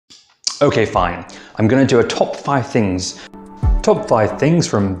Okay, fine. I'm gonna do a top 5 things. Top 5 things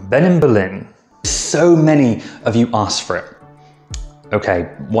from Ben in Berlin. So many of you asked for it. Okay,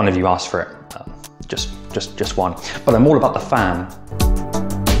 one of you asked for it. Just one. But I'm all about the fan.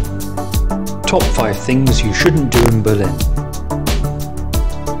 Top 5 things you shouldn't do in Berlin.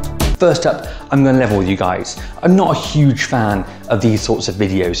 First up, I'm going to level with you guys. I'm not a huge fan of these sorts of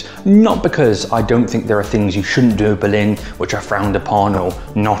videos, not because I don't think there are things you shouldn't do in Berlin which are frowned upon or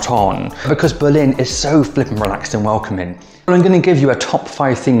not on, because Berlin is so flippin' relaxed and welcoming. But I'm going to give you a top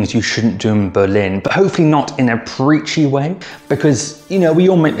 5 things you shouldn't do in Berlin, but hopefully not in a preachy way, because, you know, we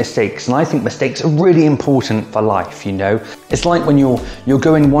all make mistakes, and I think mistakes are really important for life, you know. It's like when you're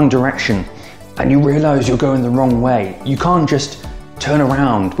going one direction and you realize you're going the wrong way. You can't just turn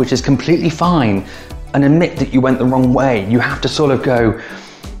around, which is completely fine, and admit that you went the wrong way. You have to sort of go,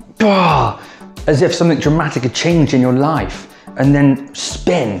 bah, as if something dramatic had changed in your life, and then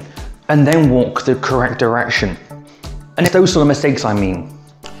spin, and then walk the correct direction. And it's those sort of mistakes I mean.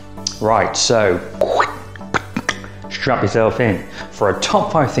 Right, so strap yourself in for a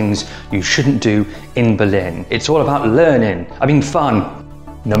top 5 things you shouldn't do in Berlin. It's all about learning, fun.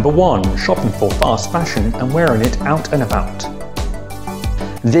 Number 1, shopping for fast fashion and wearing it out and about.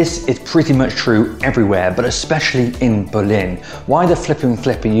 This is pretty much true everywhere, but especially in Berlin. Why the flippin'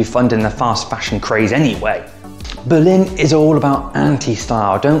 flip are you funding the fast fashion craze anyway? Berlin is all about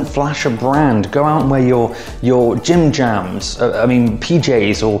anti-style. Don't flash a brand. Go out and wear your gym jams,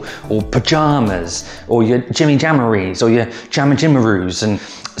 PJs or pajamas, or your Jimmy Jammeries, or your Jammaroos. And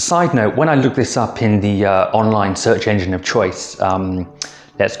side note, when I looked this up in the online search engine of choice,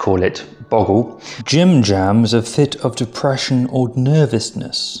 let's call it Boggle, gym jams a fit of depression or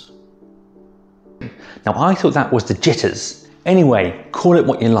nervousness. Now I thought that was the jitters. Anyway, call it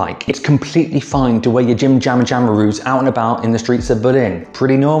what you like. It's completely fine to wear your gym jammaroos out and about in the streets of Berlin.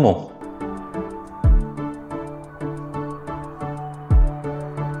 Pretty normal.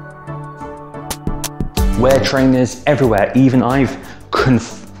 Wear trainers everywhere. Even I've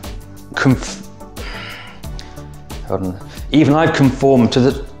conformed to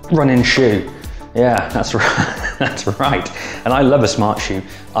the running shoe. Yeah, that's right. That's right. And I love a smart shoe.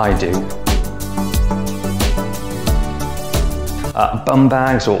 I do. Bum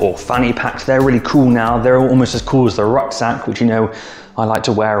bags or fanny packs, they're really cool now. They're almost as cool as the rucksack, which, you know, I like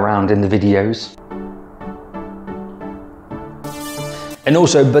to wear around in the videos. And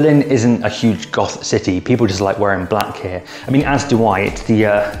also, Berlin isn't a huge goth city. People just like wearing black here. As do I. It's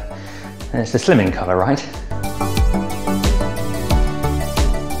the slimming colour, right?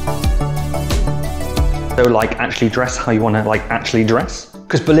 So actually dress how you want to actually dress.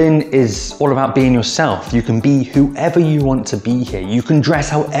 Because Berlin is all about being yourself. You can be whoever you want to be here. You can dress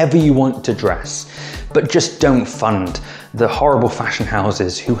however you want to dress. But just don't fund the horrible fashion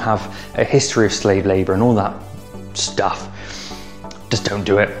houses who have a history of slave labour and all that stuff. Just don't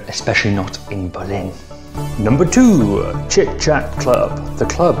do it, especially not in Berlin. Number 2, Chit Chat Club. The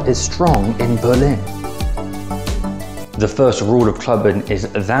club is strong in Berlin. The first rule of clubbing is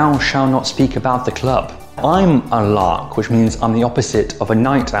thou shalt not speak about the club. I'm a lark, which means I'm the opposite of a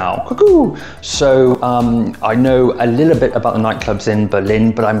night owl. Cuckoo! So I know a little bit about the nightclubs in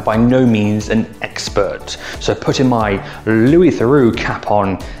Berlin, but I'm by no means an expert. So putting my Louis Theroux cap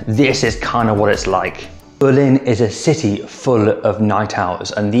on, this is kind of what it's like. Berlin is a city full of night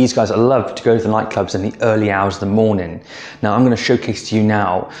owls, and these guys love to go to the nightclubs in the early hours of the morning. Now I'm going to showcase to you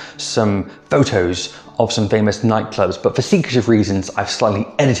now some photos of some famous nightclubs, but for secretive reasons I've slightly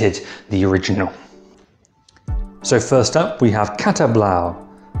edited the original. So first up we have Katerblau,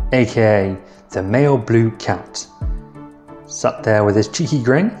 aka the male blue cat. Sat there with his cheeky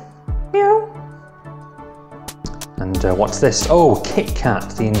grin. Meow. And what's this? Oh, Kit Kat,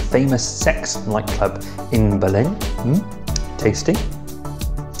 the infamous sex nightclub in Berlin. Tasty.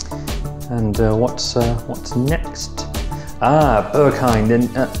 And what's next? Berghain.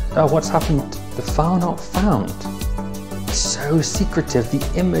 And what's happened? The file not found. So secretive,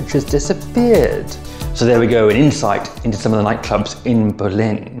 the image has disappeared. So there we go, an insight into some of the nightclubs in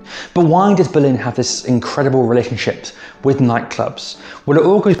Berlin. But why does Berlin have this incredible relationship with nightclubs? Well, it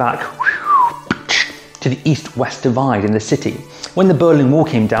all goes back to the East-West divide in the city. When the Berlin Wall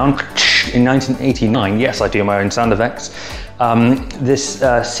came down in 1989, yes, I do my own sound effects, this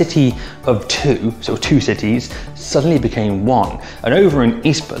city of two, so 2 cities, suddenly became one. And over in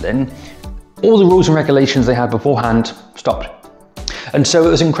East Berlin, all the rules and regulations they had beforehand stopped. And so it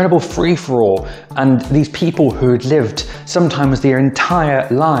was an incredible free-for-all, and these people who had lived sometimes their entire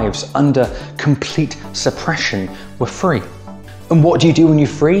lives under complete suppression were free. And what do you do when you're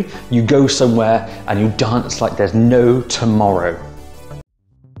free? You go somewhere and you dance like there's no tomorrow.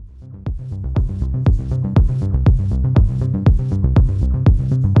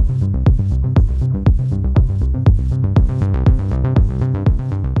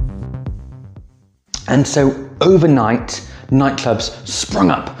 And so overnight, nightclubs sprung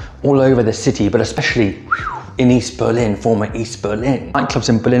up all over the city, but especially in East Berlin, former East Berlin. Nightclubs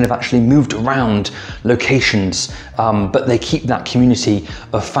in Berlin have actually moved around locations, but they keep that community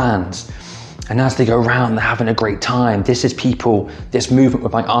of fans. And as they go around, they're having a great time. This is people, this movement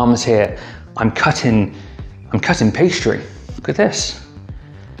with my arms here. I'm cutting pastry. Look at this.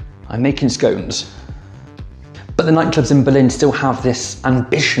 I'm making scones. But the nightclubs in Berlin still have this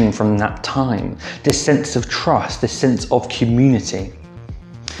ambition from that time, this sense of trust, this sense of community.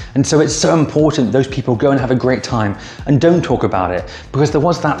 And so it's so important those people go and have a great time and don't talk about it, because there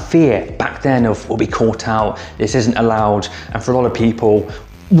was that fear back then of we'll be caught out, this isn't allowed, and for a lot of people,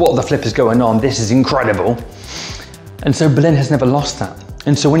 what the flip is going on, this is incredible. And so Berlin has never lost that.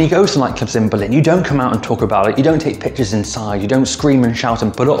 And so when you go to nightclubs in Berlin, you don't come out and talk about it, you don't take pictures inside, you don't scream and shout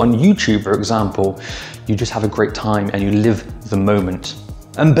and put it on YouTube, for example. You just have a great time and you live the moment.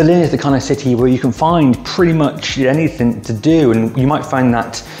 And Berlin is the kind of city where you can find pretty much anything to do, and you might find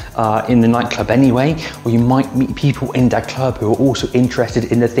that in the nightclub anyway, or you might meet people in that club who are also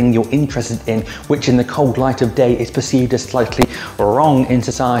interested in the thing you're interested in, which in the cold light of day is perceived as slightly wrong in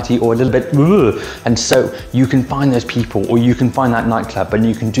society or a little bit ugh. And so you can find those people, or you can find that nightclub, and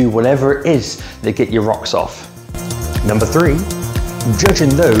you can do whatever it is that get your rocks off. Number 3,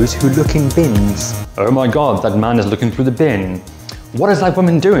 judging those who look in bins. Oh my God, that man is looking through the bin. What is that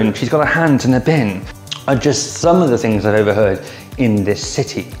woman doing? She's got her hands in a bin. Are just some of the things I've overheard in this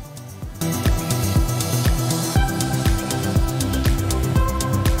city.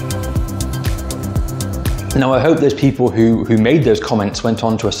 Now I hope those people who made those comments went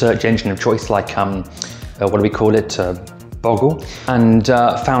on to a search engine of choice like, what do we call it, Boggle, and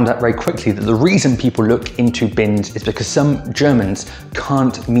found out very quickly that the reason people look into bins is because some Germans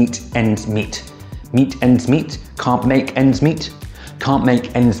can't meet ends meet. Meet ends meet, can't make ends meet. Can't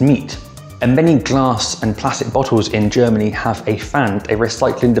make ends meet. And many glass and plastic bottles in Germany have a FAND, a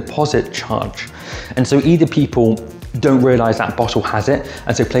recycling deposit charge. And so either people don't realize that bottle has it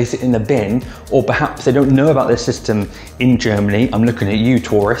and so place it in the bin, or perhaps they don't know about this system in Germany. I'm looking at you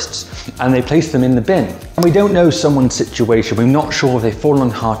tourists, and they place them in the bin. And we don't know someone's situation. We're not sure if they've fallen on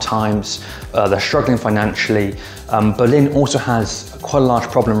hard times, they're struggling financially. Berlin also has quite a large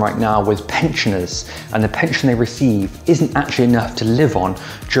problem right now with pensioners, and the pension they receive isn't actually enough to live on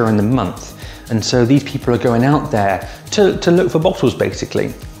during the month. And so these people are going out there to look for bottles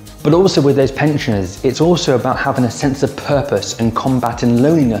basically. But also with those pensioners, it's also about having a sense of purpose and combating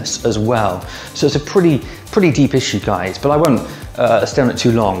loneliness as well. So it's a pretty deep issue, guys, but I won't stay on it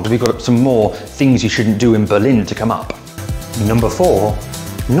too long. We've got some more things you shouldn't do in Berlin to come up. Number 4,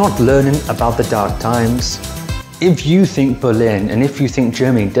 not learning about the dark times. If you think Berlin and if you think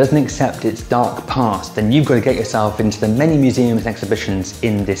Germany doesn't accept its dark past, then you've got to get yourself into the many museums and exhibitions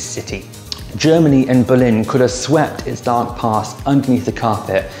in this city. Germany and Berlin could have swept its dark past underneath the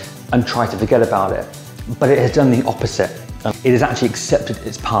carpet and tried to forget about it, but it has done the opposite. It has actually accepted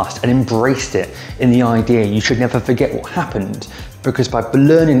its past and embraced it in the idea you should never forget what happened, because by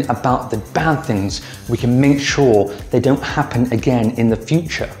learning about the bad things, we can make sure they don't happen again in the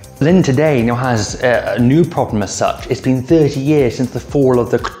future. Berlin today now has a new problem as such. It's been 30 years since the fall of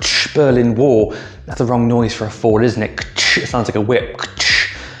the Berlin Wall. That's the wrong noise for a fall, isn't it? It sounds like a whip.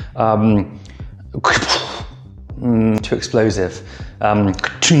 Too explosive.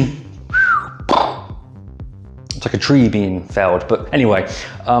 It's like a tree being felled, but anyway,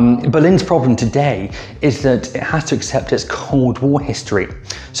 Berlin's problem today is that it has to accept its Cold War history.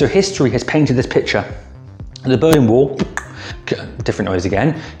 So history has painted this picture. The Berlin Wall, different noise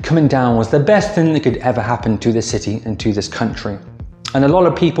again, coming down was the best thing that could ever happen to this city and to this country. And a lot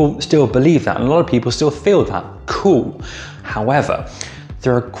of people still believe that, and a lot of people still feel that. Cool. However,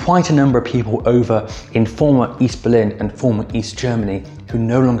 there are quite a number of people over in former East Berlin and former East Germany who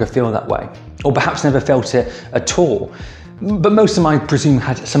no longer feel that way, or perhaps never felt it at all. But most of them, I presume,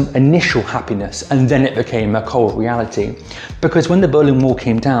 had some initial happiness, and then it became a cold reality. Because when the Berlin Wall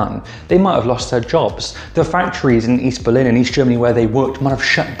came down, they might have lost their jobs. The factories in East Berlin and East Germany where they worked might have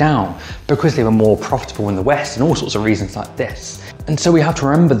shut down because they were more profitable in the West, and all sorts of reasons like this. And so we have to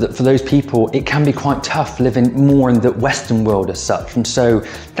remember that for those people, it can be quite tough living more in the Western world as such. And so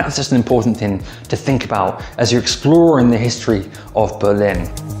that's just an important thing to think about as you're exploring the history of Berlin.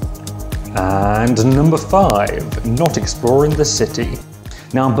 And number 5, not exploring the city.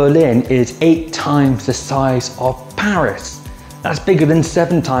 Now Berlin is 8 times the size of Paris. That's bigger than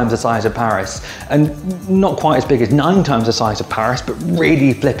 7 times the size of Paris, and not quite as big as 9 times the size of Paris, but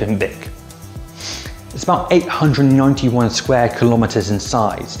really flipping big. It's about 891 square kilometers in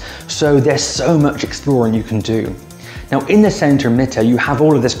size, so there's so much exploring you can do. Now in the center Mitte, you have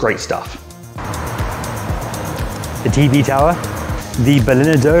all of this great stuff. the TV tower, the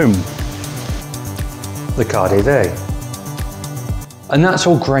Berliner Dome, the KaDeWe. And that's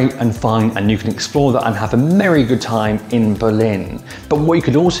all great and fine, and you can explore that and have a merry good time in Berlin. But what you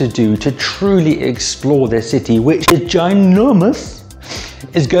could also do to truly explore this city, which is ginormous,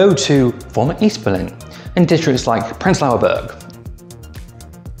 is go to former East Berlin and districts like Prenzlauer Berg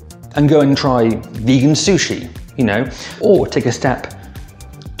and go and try vegan sushi, you know, or take a step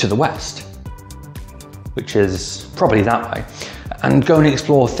to the west, which is probably that way, and go and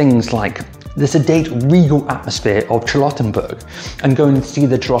explore things like the sedate regal atmosphere of Charlottenburg and go and see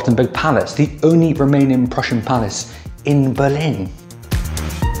the Charlottenburg Palace, the only remaining Prussian palace in Berlin.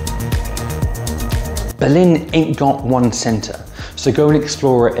 Berlin ain't got one centre, so go and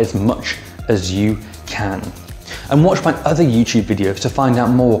explore it as much as you can. And watch my other YouTube videos to find out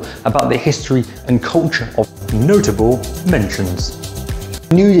more about the history and culture of notable mentions.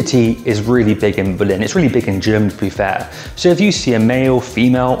 Nudity is really big in Berlin. It's really big in Germany, to be fair. So if you see a male,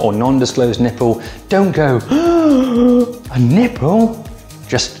 female, or non-disclosed nipple, don't go, oh, a nipple?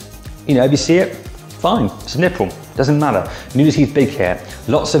 Just, you know, if you see it, fine, it's a nipple, doesn't matter. Nudity is big here.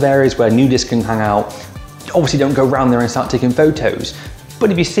 Lots of areas where nudists can hang out. Obviously don't go around there and start taking photos.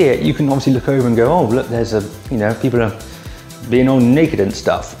 But if you see it, you can obviously look over and go, oh, look, there's a, you know, people are being all naked and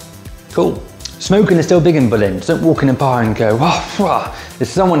stuff. Cool. Smoking is still big in Berlin. So don't walk in a bar and go, oh, there's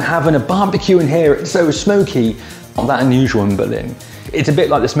someone having a barbecue in here, it's so smoky. Not that unusual in Berlin. It's a bit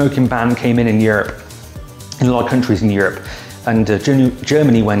like the smoking ban came in Europe, in a lot of countries in Europe. And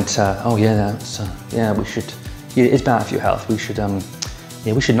Germany went, oh yeah, that's, yeah, we should, yeah, it's bad for your health. We should,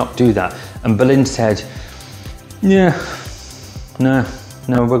 yeah, we should not do that. And Berlin said, yeah, no,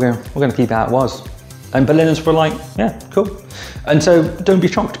 we're going to keep it how it was. And Berliners were like, yeah, cool. And so don't be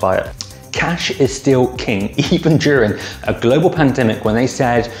shocked by it. Cash is still king, even during a global pandemic when they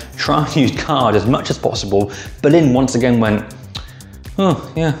said, try and use card as much as possible. Berlin once again went,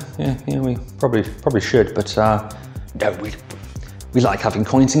 oh, yeah, we probably should, but no, we like having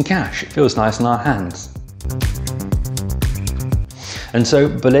coins and cash. It feels nice in our hands. And so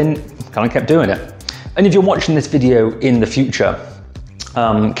Berlin kind of kept doing it. And if you're watching this video in the future,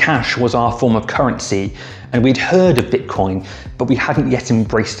 cash was our form of currency, and we'd heard of Bitcoin, but we hadn't yet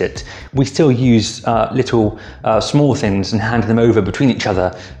embraced it. We still use little small things and hand them over between each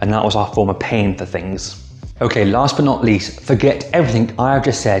other, and that was our form of paying for things. Okay, last but not least, forget everything I have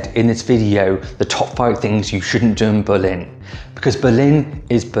just said in this video, the top 5 things you shouldn't do in Berlin. Because Berlin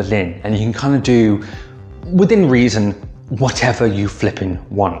is Berlin, and you can kind of do, within reason, whatever you flipping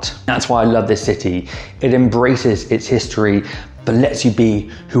want. That's why I love this city. It embraces its history, but lets you be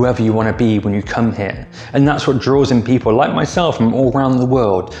whoever you want to be when you come here. And that's what draws in people like myself from all around the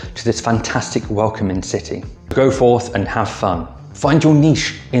world to this fantastic, welcoming city. Go forth and have fun. Find your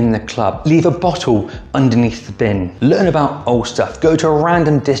niche in the club. Leave a bottle underneath the bin. Learn about old stuff. Go to a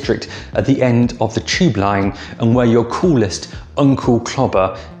random district at the end of the tube line and wear your coolest uncool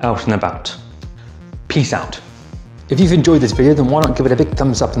clobber out and about. Peace out. If you've enjoyed this video, then why not give it a big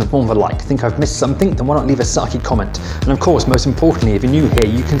thumbs up in the form of a like? Think I've missed something? Then why not leave a sarky comment? And of course, most importantly, if you're new here,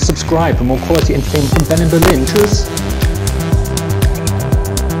 you can subscribe for more quality entertainment from Ben in Berlin. Cheers!